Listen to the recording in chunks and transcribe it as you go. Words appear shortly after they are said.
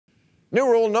New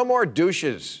rule, no more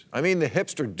douches. I mean the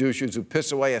hipster douches who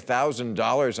piss away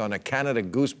 $1,000 on a Canada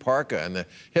Goose parka and the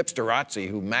hipsterazzi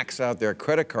who max out their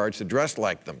credit cards to dress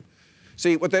like them.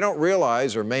 See, what they don't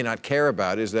realize or may not care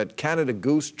about is that Canada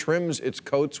Goose trims its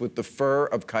coats with the fur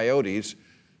of coyotes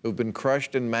who've been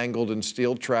crushed and mangled in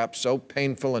steel traps so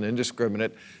painful and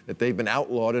indiscriminate that they've been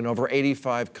outlawed in over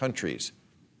 85 countries.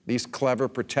 These clever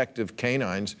protective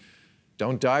canines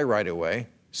don't die right away.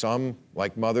 Some,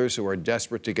 like mothers who are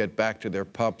desperate to get back to their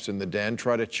pups in the den,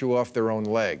 try to chew off their own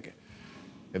leg.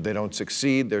 If they don't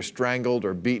succeed, they're strangled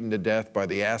or beaten to death by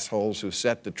the assholes who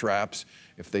set the traps.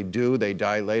 If they do, they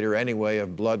die later anyway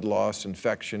of blood loss,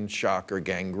 infection, shock, or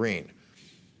gangrene.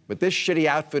 But this shitty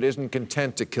outfit isn't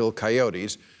content to kill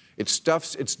coyotes. It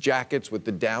stuffs its jackets with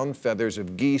the down feathers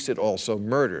of geese it also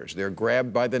murders. They're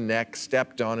grabbed by the neck,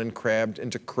 stepped on, and crammed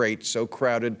into crates so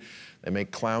crowded they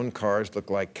make clown cars look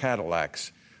like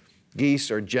Cadillacs.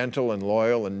 Geese are gentle and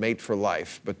loyal and mate for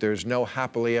life, but there's no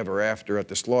happily ever after at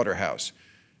the slaughterhouse.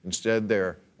 Instead,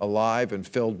 they're alive and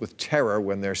filled with terror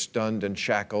when they're stunned and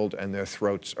shackled and their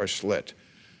throats are slit.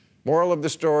 Moral of the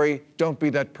story, don't be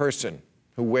that person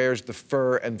who wears the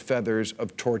fur and feathers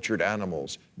of tortured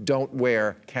animals. Don't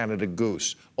wear Canada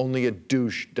Goose. Only a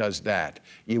douche does that.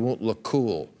 You won't look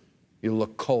cool. You'll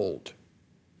look cold.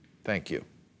 Thank you.